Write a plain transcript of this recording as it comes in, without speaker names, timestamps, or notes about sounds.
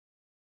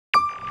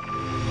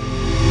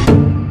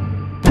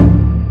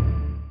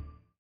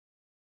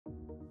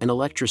An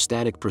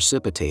electrostatic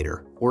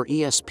precipitator, or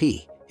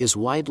ESP, is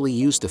widely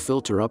used to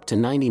filter up to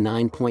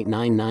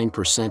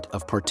 99.99%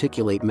 of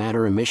particulate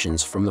matter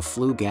emissions from the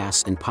flue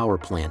gas in power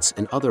plants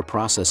and other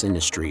process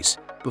industries,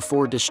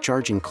 before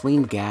discharging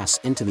clean gas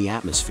into the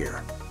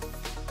atmosphere.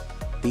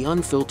 The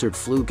unfiltered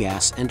flue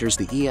gas enters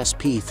the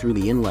ESP through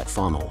the inlet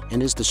funnel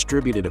and is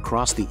distributed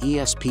across the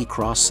ESP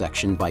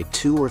cross-section by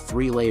 2 or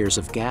 3 layers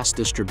of gas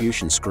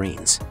distribution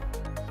screens.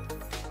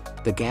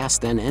 The gas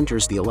then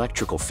enters the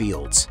electrical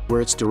fields, where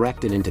it's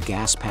directed into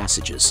gas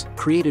passages,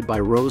 created by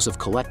rows of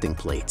collecting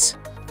plates.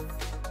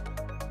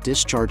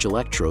 Discharge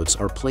electrodes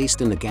are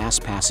placed in the gas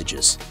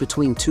passages,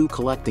 between 2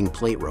 collecting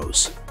plate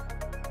rows.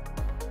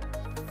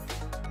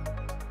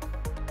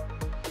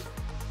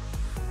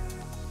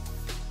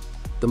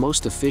 The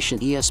most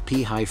efficient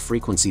ESP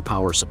high-frequency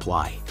power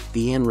supply,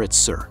 the ANDRITZ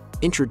ESP,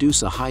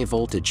 introduce a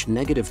high-voltage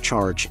negative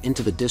charge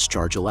into the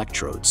discharge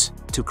electrodes,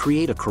 to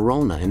create a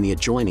corona in the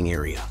adjoining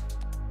area.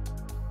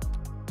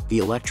 The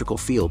electrical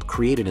field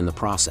created in the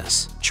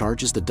process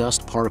charges the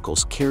dust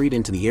particles carried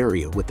into the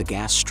area with the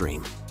gas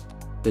stream.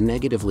 The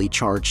negatively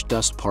charged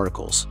dust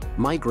particles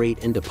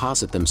migrate and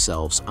deposit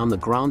themselves on the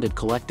grounded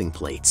collecting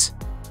plates.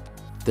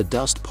 The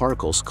dust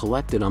particles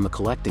collected on the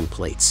collecting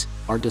plates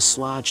are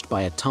dislodged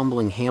by a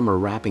tumbling hammer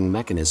wrapping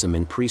mechanism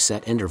in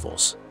preset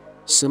intervals.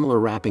 Similar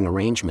wrapping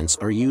arrangements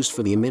are used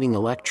for the emitting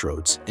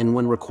electrodes and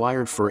when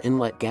required for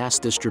inlet gas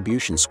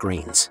distribution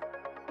screens.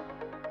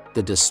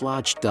 The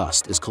dislodged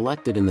dust is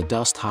collected in the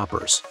dust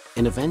hoppers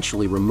and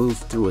eventually removed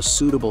through a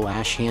suitable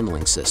ash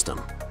handling system.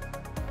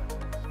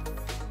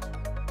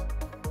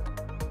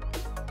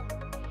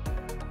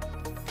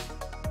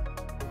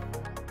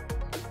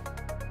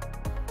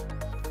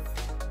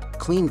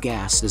 Clean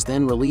gas is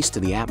then released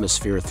to the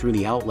atmosphere through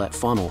the outlet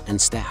funnel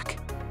and stack.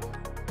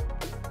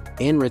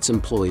 ANDRITZ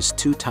employs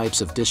 2 types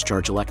of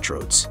discharge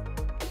electrodes.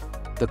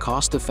 The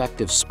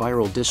cost-effective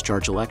spiral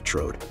discharge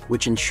electrode,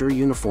 which ensure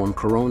uniform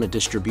corona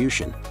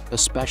distribution,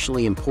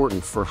 especially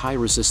important for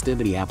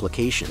high-resistivity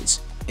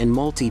applications, and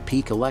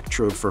multi-peak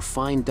electrode for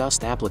fine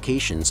dust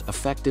applications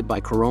affected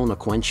by corona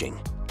quenching.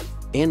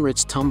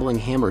 ANDRITZ tumbling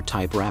hammer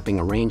type wrapping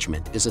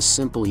arrangement is a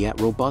simple yet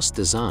robust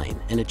design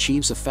and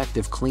achieves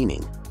effective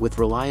cleaning, with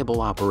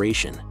reliable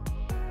operation.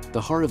 The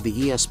heart of the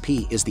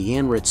ESP is the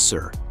ANDRITZ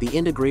ESP, the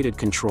integrated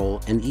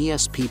control and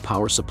ESP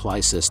power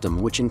supply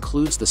system, which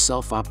includes the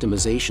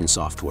self-optimization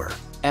software,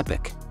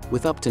 EPIC.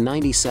 With up to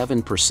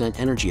 97%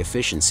 energy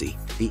efficiency,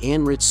 the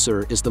ANDRITZ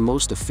ESP is the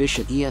most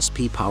efficient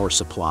ESP power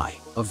supply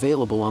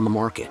available on the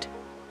market.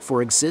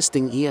 For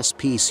existing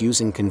ESPs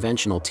using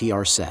conventional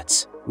TR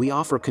sets, we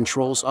offer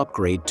controls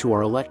upgrade to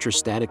our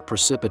Electrostatic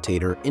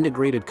Precipitator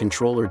Integrated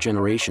Controller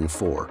Generation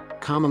 4,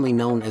 commonly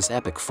known as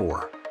EPIC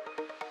 4.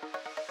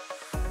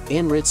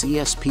 ANDRITZ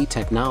ESP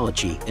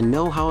technology and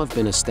know-how have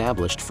been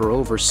established for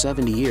over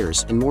 70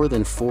 years in more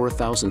than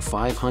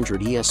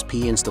 4,500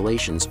 ESP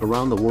installations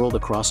around the world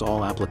across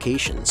all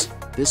applications.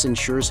 This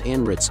ensures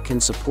ANDRITZ can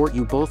support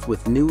you both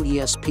with new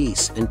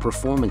ESPs and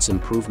performance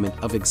improvement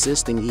of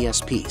existing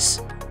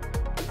ESPs.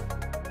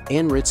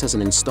 ANDRITZ has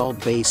an installed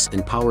base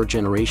and power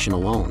generation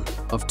alone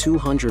of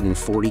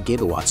 240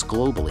 gigawatts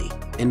globally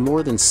and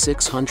more than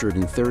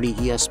 630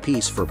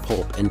 ESPs for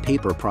pulp and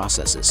paper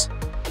processes.